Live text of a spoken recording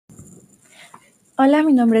Hola,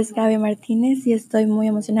 mi nombre es Gaby Martínez y estoy muy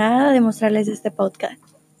emocionada de mostrarles este podcast.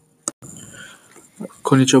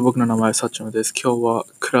 こんにちは、僕の名前はサッチョムです。今日は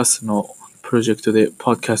クラスのプロジェクトで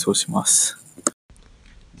ポッドキャストをします。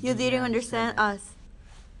You didn't understand us.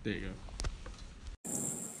 There you go.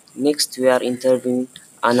 Next, we are interviewing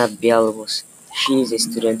Anna Bialobos. She is a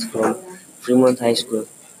student from Fremont High School,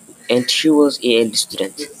 and she was a ELD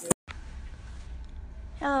student.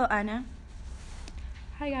 Hello, Anna.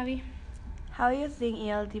 Hi, Gabby. How do you think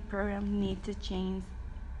ELD program need to change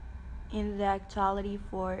in the actuality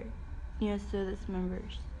for new students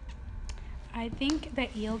members? I think the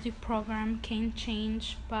ELD program can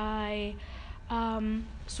change by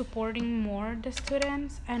supporting more the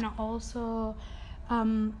students, and also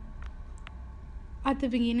at the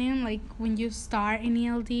beginning, like when you start in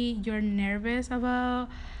ELD, you're nervous about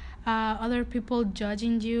other people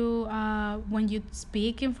judging you when you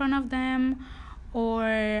speak in front of them,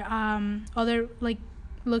 or other like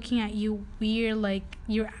looking at you weird, like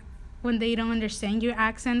when they don't understand your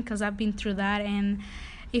accent, because I've been through that, and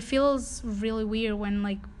it feels really weird when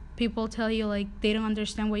like people tell you like they don't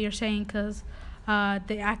understand what you're saying because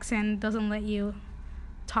the accent doesn't let you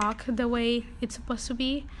talk the way it's supposed to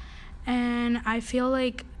be. And I feel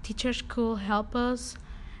like teachers could help us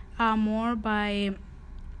more by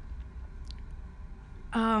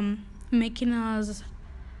making us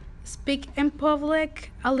speak in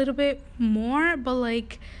public a little bit more, but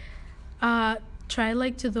like try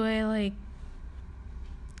like to do it like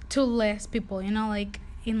to less people, like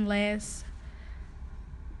in less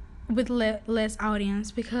with less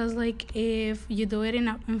audience, because like if you do it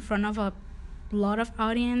in front of a lot of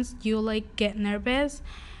audience, you like get nervous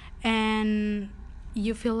and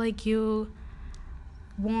you feel like you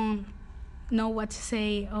won't know what to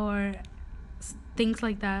say or things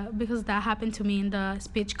like that, because that happened to me in the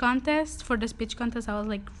speech contest. For the speech contest, I was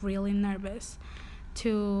like really nervous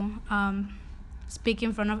to speak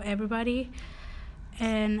in front of everybody.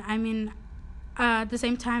 And I mean, at the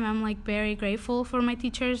same time, I'm like very grateful for my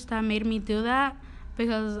teachers that made me do that,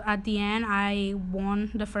 because at the end I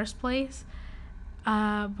won the first place.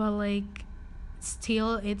 But like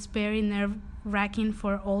still it's very nerve-wracking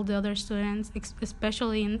for all the other students,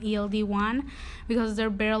 especially in ELD1, because they're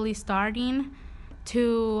barely starting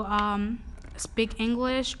to speak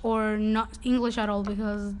English or not English at all,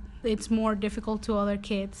 because it's more difficult to other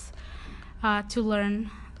kids to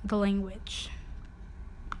learn the language.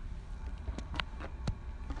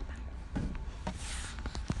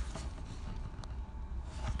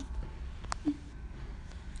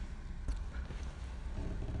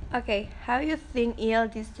 Okay, how do you think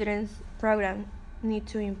ELD students program need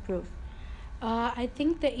to improve? I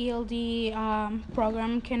think the ELD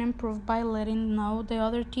program can improve by letting know the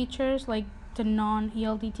other teachers, like the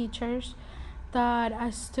non-ELD teachers, that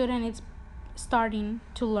a student is starting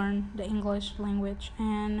to learn the English language,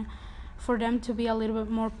 and for them to be a little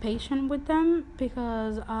bit more patient with them,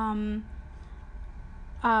 because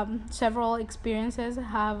several experiences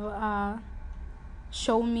have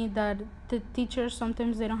shown me that the teachers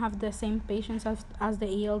sometimes they don't have the same patience as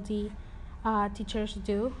the ELD teachers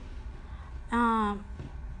do.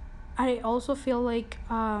 I also feel like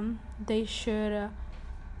they should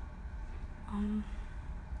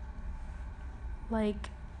like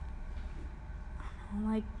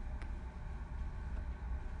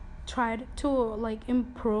try to like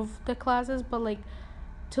improve the classes, but like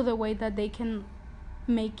to the way that they can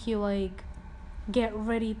make you like get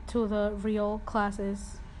ready to the real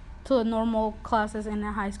classes, to the normal classes in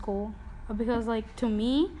a high school. Because like to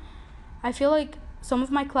me, I feel like some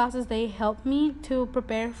of my classes they help me to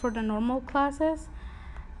prepare for the normal classes,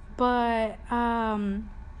 but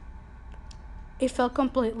it felt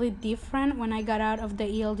completely different when I got out of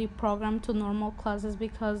the ELD program to normal classes,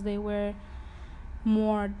 because they were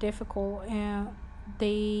more difficult and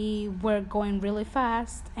they were going really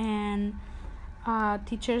fast, and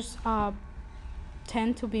teachers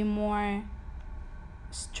tend to be more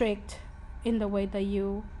strict in the way that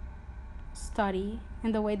you study,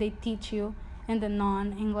 in the way they teach you in the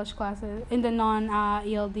non-English classes, in the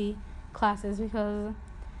non-ELD classes, because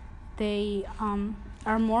they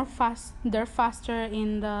are more fast, they're faster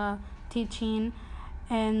in the teaching,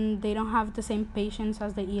 and they don't have the same patience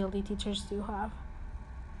as the ELD teachers do have.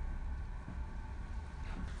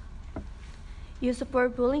 You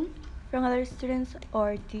support bullying from other students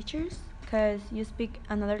or teachers because you speak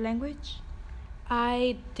another language?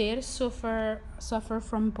 I did suffer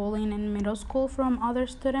from bullying in middle school from other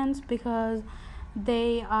students, because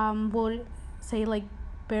they would say like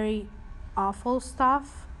very awful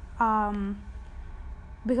stuff,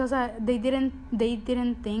 because they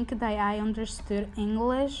didn't think that I understood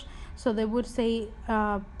English, So they would say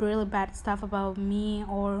really bad stuff about me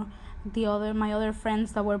or my other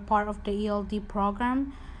friends that were part of the ELD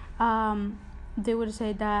program. They would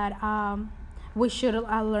say that we should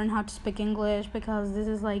learn how to speak English because this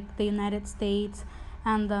is like the United States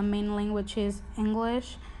and the main language is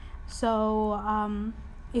English. So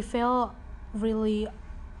it felt really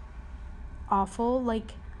awful,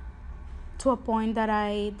 like to a point that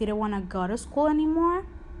I didn't want to go to school anymore.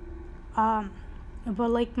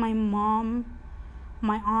 But like my mom,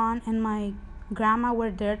 my aunt, and my grandma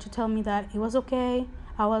were there to tell me that it was okay.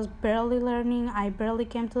 I was barely learning. I barely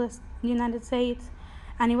came to the United States,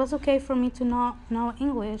 and it was okay for me to not know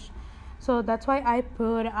English. So that's why I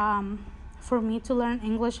put for me to learn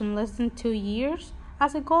English in less than 2 years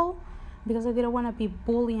as a goal, because I didn't want to be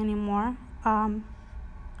bullied anymore. Yeah.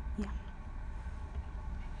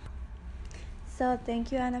 So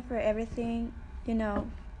thank you, Anna, for everything. You know,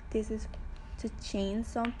 this is to change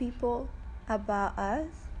some people about us,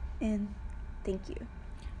 and thank you.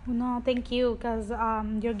 No, thank you, because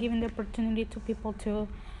you're giving the opportunity to people to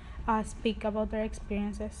speak about their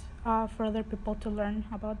experiences for other people to learn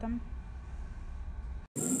about them.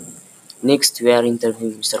 Next, we are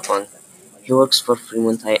interviewing Mr. Kwang. He works for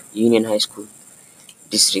Fremont Union High School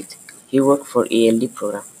District. He worked for ALD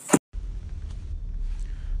program.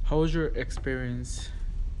 How was your experience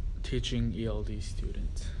teaching ELD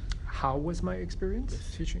students? How was my experience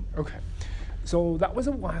teaching? Okay, so that was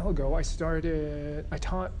a while ago. I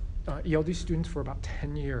taught ELD students for about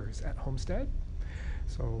 10 years at Homestead.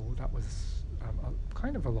 So that was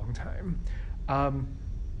kind of a long time.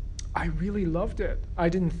 I really loved it. I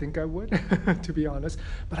didn't think I would, to be honest,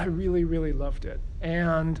 but I really, really loved it.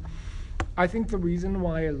 And I think the reason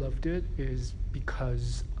why I loved it is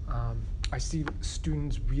because I see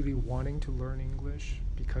students really wanting to learn English,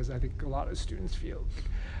 because I think a lot of students feel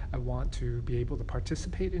I want to be able to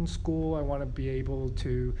participate in school. I want to be able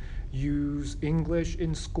to use English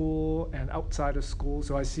in school and outside of school.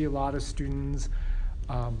 So I see a lot of students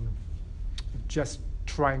just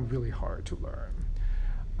trying really hard to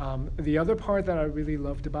learn. The other part that I really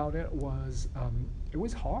loved about it was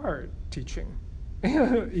hard teaching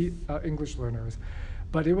English learners,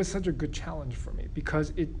 but it was such a good challenge for me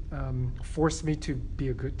because it forced me to be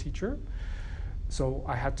a good teacher. So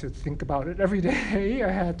I had to think about it every day.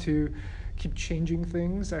 I had to keep changing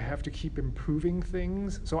things. I have to keep improving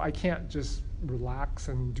things. So I can't just relax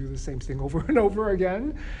and do the same thing over and over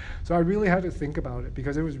again. So I really had to think about it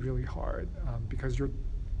because it was really hard, because you're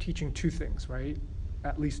teaching two things, right?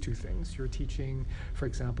 At least two things. You're teaching, for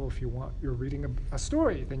example, if you're reading a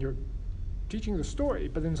story, then you're teaching the story,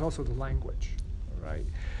 but then it's also the language, right?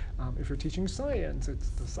 If you're teaching science, it's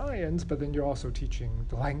the science, but then you're also teaching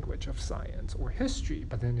the language of science, or history,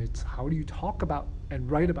 but then it's how do you talk about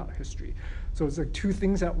and write about history. So it's like two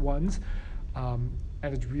things at once, and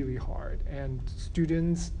it's really hard. And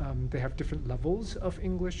students, they have different levels of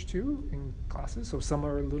English too in classes. So some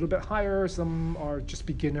are a little bit higher, some are just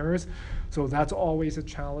beginners. So that's always a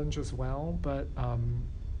challenge as well. But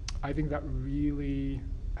I think that really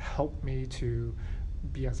helped me to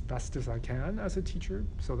be as best as I can as a teacher,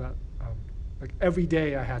 so that like every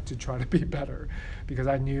day I had to try to be better, because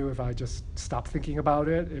I knew if I just stopped thinking about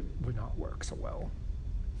it, it would not work so well.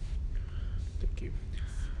 Thank you.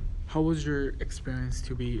 How was your experience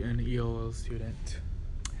to be an ELL student?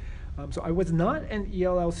 So I was not an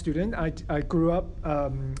ELL student. I grew up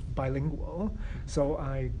bilingual, so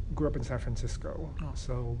I grew up in San Francisco. Oh.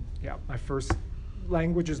 So yeah, my first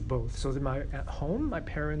language is both. So at home, my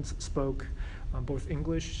parents spoke both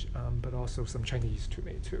English, but also some Chinese to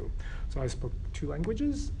me too. So I spoke two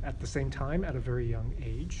languages at the same time at a very young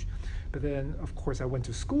age. But then, of course, I went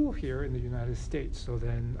to school here in the United States. So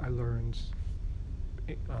then I learned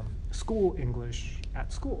school English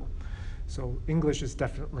at school. So English is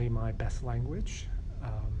definitely my best language.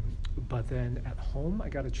 But then at home, I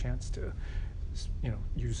got a chance to,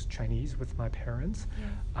 use Chinese with my parents.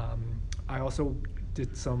 Yeah. I also did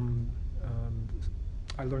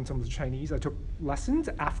I learned some of the Chinese. I took lessons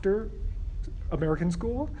after American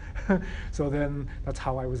school. So then that's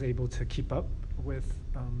how I was able to keep up with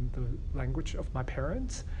the language of my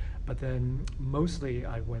parents. But then mostly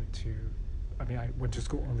I went to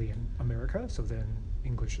school only in America. So then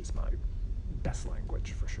English is my best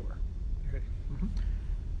language for sure. Okay.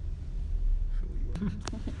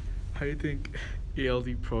 How do you think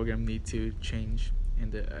ELD program need to change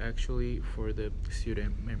for the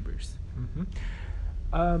student members?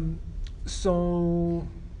 So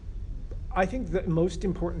I think the most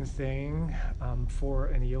important thing for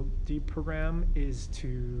an ELD program is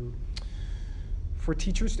for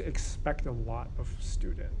teachers to expect a lot of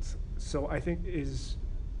students. So I think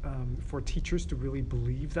for teachers to really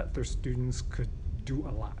believe that their students could do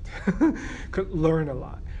a lot, could learn a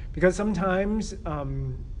lot. Because sometimes,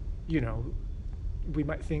 you know, we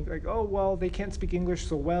might think like, oh, well, they can't speak English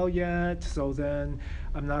so well yet, so then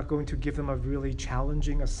I'm not going to give them a really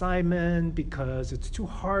challenging assignment because it's too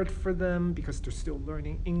hard for them because they're still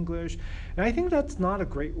learning English. And I think that's not a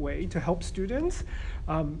great way to help students.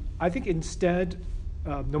 I think instead,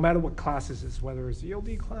 no matter what classes is, whether it's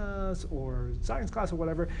ELD class or science class or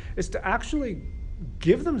whatever, is to actually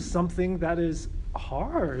give them something that is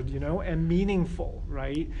hard, you know, and meaningful,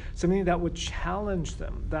 right? Something that would challenge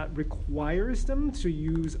them, that requires them to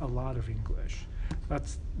use a lot of English.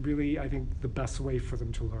 That's really, I think, the best way for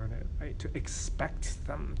them to learn it, right? To expect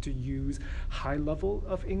them to use high level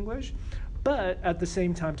of English, but at the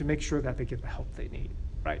same time to make sure that they get the help they need,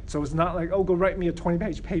 right? So it's not like, oh, go write me a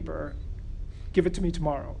 20-page paper, give it to me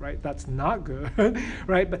tomorrow, right? That's not good,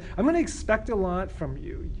 right? But I'm going to expect a lot from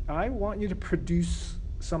you. I want you to produce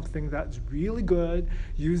something that's really good,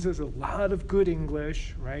 uses a lot of good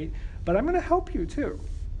English, right? But I'm going to help you too,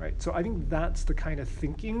 right? So I think that's the kind of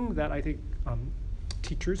thinking that I think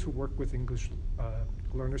teachers who work with English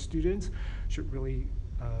learner students should really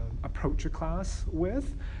approach a class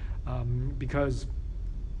with, because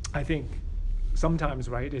I think sometimes,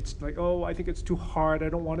 right, it's like, oh, I think it's too hard. I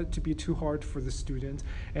don't want it to be too hard for the students.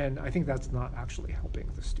 And I think that's not actually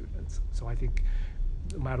helping the students. So I think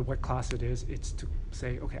no matter what class it is, it's to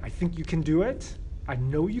say, okay, I think you can do it. I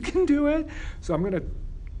know you can do it. So I'm going to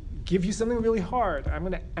give you something really hard. I'm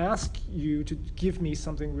going to ask you to give me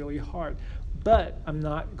something really hard. But I'm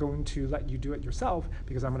not going to let you do it yourself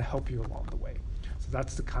because I'm going to help you along the way. So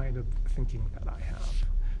that's the kind of thinking that I have.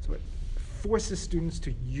 So it forces students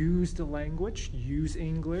to use the language, use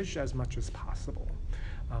English as much as possible.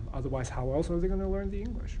 Otherwise, how else are they going to learn the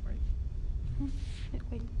English,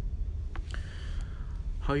 right?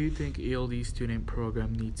 How you think ELD student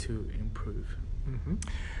program need to improve?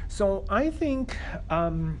 So I think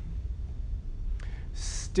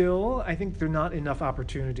still, I think there are not enough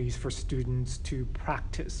opportunities for students to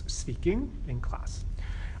practice speaking in class.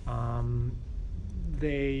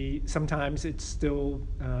 Sometimes it's still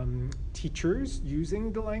teachers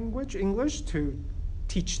using the language, English, to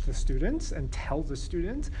teach the students and tell the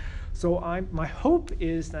students. So my hope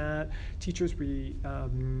is that teachers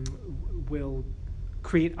will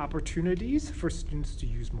create opportunities for students to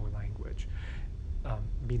use more language,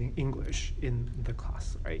 meaning English, in the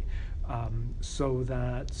class, right? So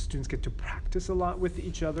that students get to practice a lot with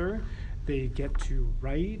each other. They get to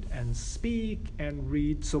write and speak and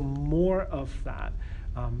read, so more of that.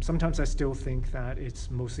 Sometimes I still think that it's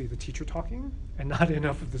mostly the teacher talking and not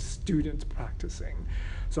enough of the students practicing.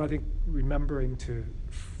 So I think remembering to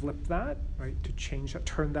flip that, right, to change that,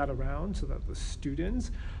 turn that around so that the students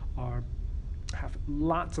have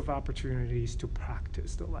lots of opportunities to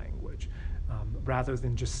practice the language, rather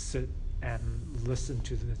than just sit and listen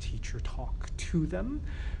to the teacher talk to them,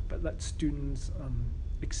 but let students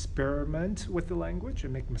experiment with the language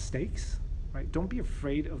and make mistakes, right? Don't be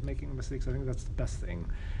afraid of making mistakes. I think that's the best thing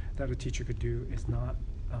that a teacher could do, is not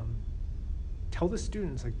tell the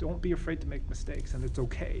students, like, don't be afraid to make mistakes, and it's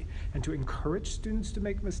okay, and to encourage students to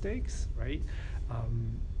make mistakes, right?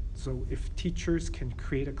 So if teachers can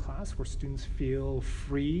create a class where students feel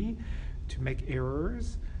free to make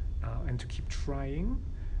errors and to keep trying,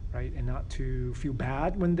 right, and not to feel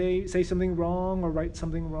bad when they say something wrong or write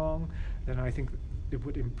something wrong, then I think it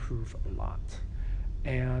would improve a lot.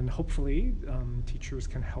 And hopefully teachers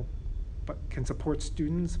can can support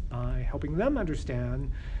students by helping them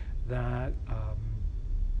understand that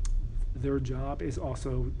their job is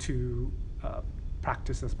also to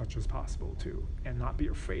practice as much as possible too, and not be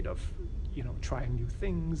afraid of, you know, trying new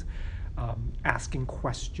things, asking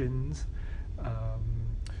questions,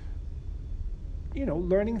 you know,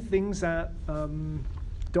 learning things that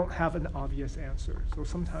don't have an obvious answer. So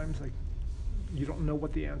sometimes, like, you don't know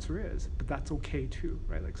what the answer is, but that's okay too,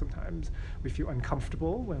 right? Like sometimes we feel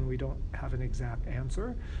uncomfortable when we don't have an exact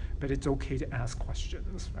answer, but it's okay to ask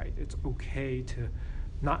questions, right? It's okay to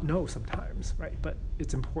not know sometimes, right? But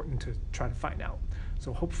it's important to try to find out.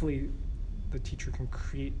 So hopefully the teacher can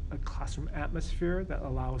create a classroom atmosphere that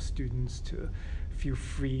allows students to feel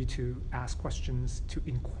free to ask questions, to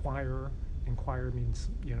inquire. Inquire means,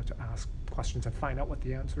 you know, to ask questions and find out what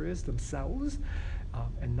the answer is themselves,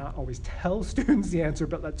 and not always tell students the answer,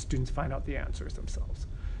 but let students find out the answers themselves.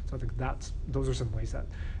 So I think those are some ways that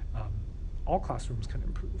all classrooms can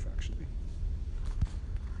improve, actually.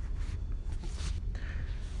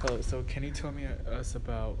 So can you tell me us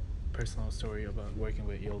about personal story about working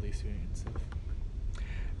with ELD students?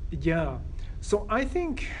 Yeah, so I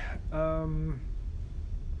think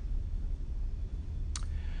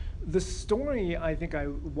The story I think I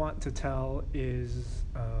want to tell is,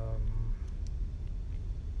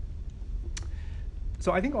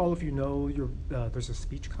 so I think all of you know there's a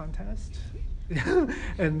speech contest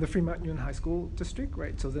in the Fremont Union High School district,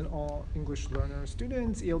 right? So then all English learner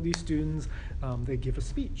students, ELD students, they give a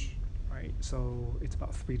speech, right? So it's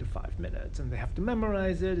about 3 to 5 minutes, and they have to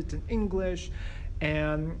memorize it. It's in English.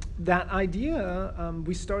 And that idea,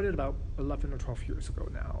 we started about 11 or 12 years ago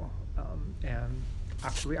now. And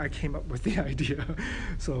actually, I came up with the idea.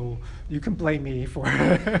 So you can blame me for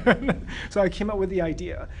it. So I came up with the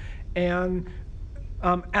idea. And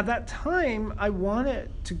at that time, I wanted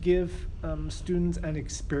to give students an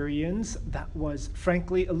experience that was,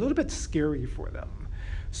 frankly, a little bit scary for them.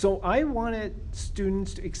 So I wanted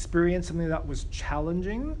students to experience something that was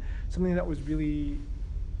challenging, something that was really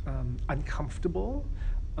uncomfortable.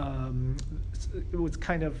 It was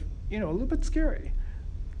kind of, a little bit scary.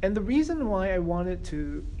 And the reason why I wanted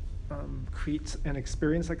to create an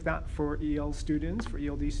experience like that for EL students, for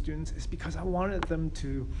ELD students, is because I wanted them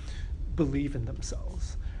to believe in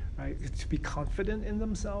themselves, right? To be confident in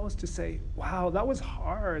themselves, to say, wow, that was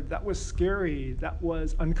hard, that was scary, that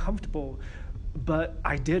was uncomfortable, but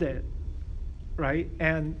I did it, right?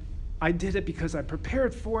 And I did it because I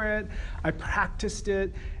prepared for it, I practiced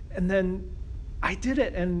it, and then I did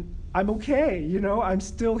it, and I'm okay, I'm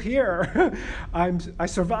still here. I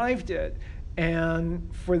survived it. And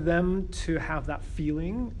for them to have that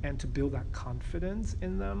feeling and to build that confidence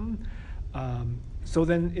in them, so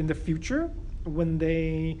then in the future, when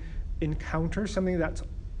they encounter something that's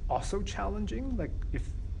also challenging, like if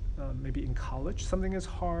maybe in college something is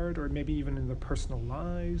hard, or maybe even in their personal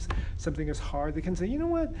lives something is hard, they can say, you know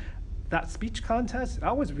what, that speech contest,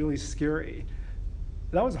 that was really scary.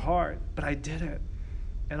 That was hard, but I did it,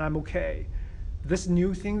 and I'm okay. This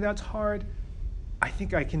new thing that's hard, I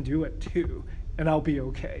think I can do it too, and I'll be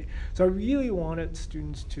okay. So I really wanted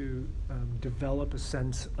students to develop a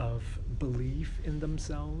sense of belief in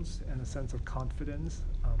themselves and a sense of confidence,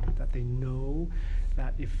 that they know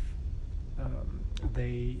that if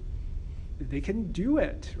they can do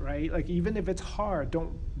it, right? Like even if it's hard,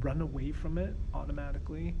 don't run away from it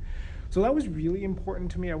automatically. So that was really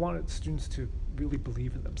important to me. I wanted students to really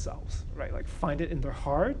believe in themselves, right? Like find it in their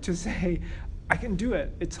heart to say, I can do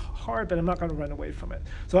it. It's hard, but I'm not going to run away from it.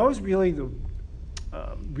 So that was really the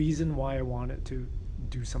reason why I wanted to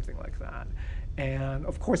do something like that. And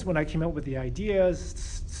of course, when I came up with the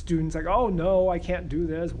ideas, students like, oh no, I can't do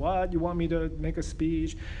this. What? You want me to make a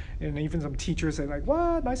speech? And even some teachers say like,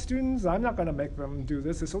 what? My students, I'm not going to make them do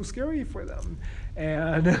this. It's so scary for them.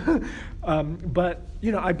 And but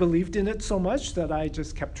I believed in it so much that I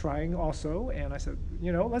just kept trying also. And I said,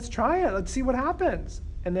 let's try it. Let's see what happens.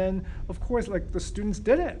 And then, of course, like the students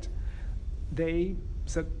did it. They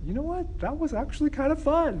said, you know what? That was actually kind of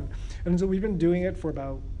fun. And so we've been doing it for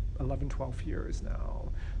about 11, 12 years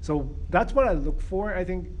now. So that's what I look for. I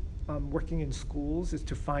think working in schools is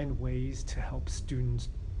to find ways to help students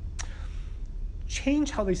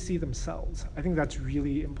change how they see themselves. I think that's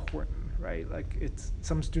really important, right? Like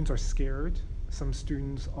some students are scared. Some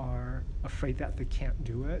students are afraid that they can't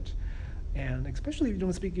do it. And especially if you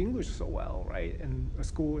don't speak English so well, right? In a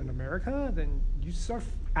school in America, then you start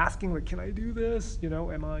asking, like, can I do this?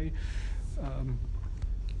 Am I,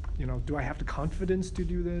 do I have the confidence to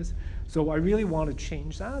do this? So I really want to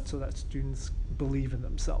change that so that students believe in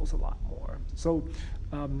themselves a lot more. So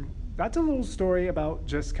that's a little story about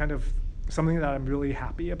just kind of something that I'm really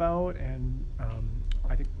happy about, and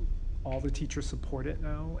I think all the teachers support it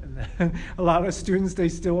now, and then a lot of students, they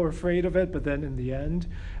still are afraid of it, but then in the end,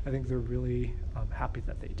 I think they're really happy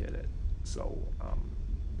that they did it. So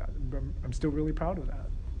I'm still really proud of that.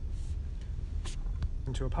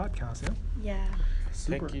 Into a podcast, yeah? Yeah.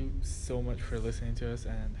 Super. Thank you so much for listening to us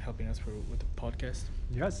and helping us with the podcast.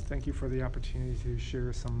 Yes, thank you for the opportunity to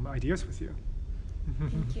share some ideas with you.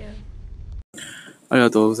 Thank you. ありが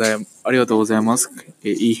とうございます。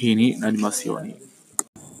いい日になりますように。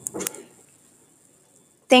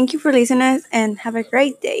Thank you for listening and have a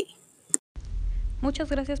great day. Muchas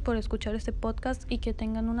gracias por escuchar este podcast y que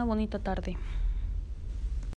tengan una bonita tarde.